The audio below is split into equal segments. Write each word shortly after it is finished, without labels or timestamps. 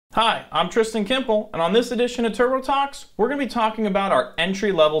Hi, I'm Tristan Kimple, and on this edition of Turbo Talks, we're going to be talking about our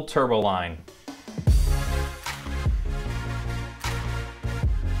entry-level turbo line.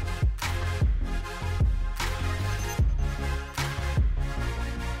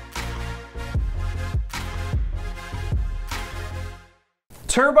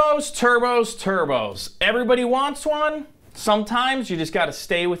 Turbos, turbos, turbos. Everybody wants one. Sometimes you just got to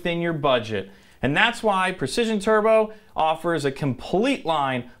stay within your budget. And that's why Precision Turbo offers a complete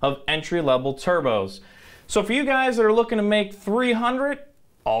line of entry-level turbos. So for you guys that are looking to make 300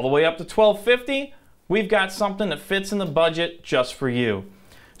 all the way up to 1250, we've got something that fits in the budget just for you.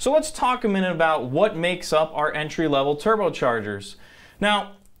 So let's talk a minute about what makes up our entry-level turbochargers.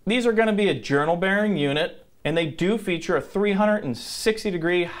 Now, these are going to be a journal bearing unit, and they do feature a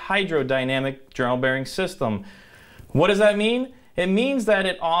 360-degree hydrodynamic journal bearing system. What does that mean? It means that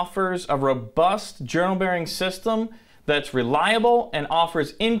it offers a robust journal bearing system that's reliable and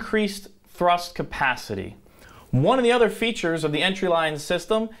offers increased thrust capacity. One of the other features of the entry line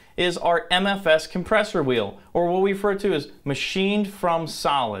system is our MFS compressor wheel, or what we refer to as machined from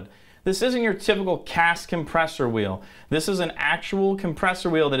solid. This isn't your typical cast compressor wheel. This is an actual compressor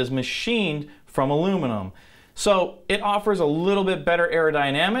wheel that is machined from aluminum. So it offers a little bit better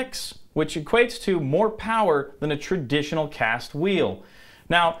aerodynamics, which equates to more power than a traditional cast wheel.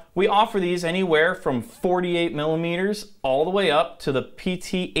 Now, we offer these anywhere from 48 millimeters all the way up to the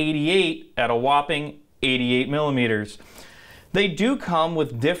PT88 at a whopping 88 millimeters. They do come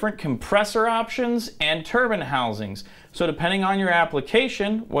with different compressor options and turbine housings. So depending on your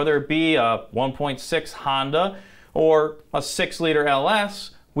application, whether it be a 1.6 Honda or a 6-liter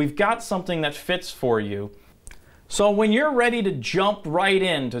LS, we've got something that fits for you. So when you're ready to jump right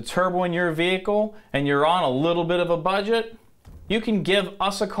into turboing your vehicle and you're on a little bit of a budget, you can give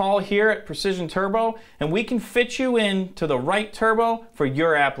us a call here at Precision Turbo and we can fit you into the right turbo for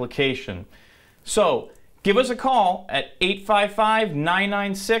your application. So give us a call at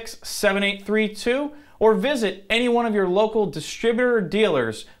 855-996-7832 or visit any one of your local distributor or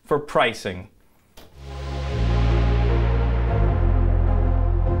dealers for pricing.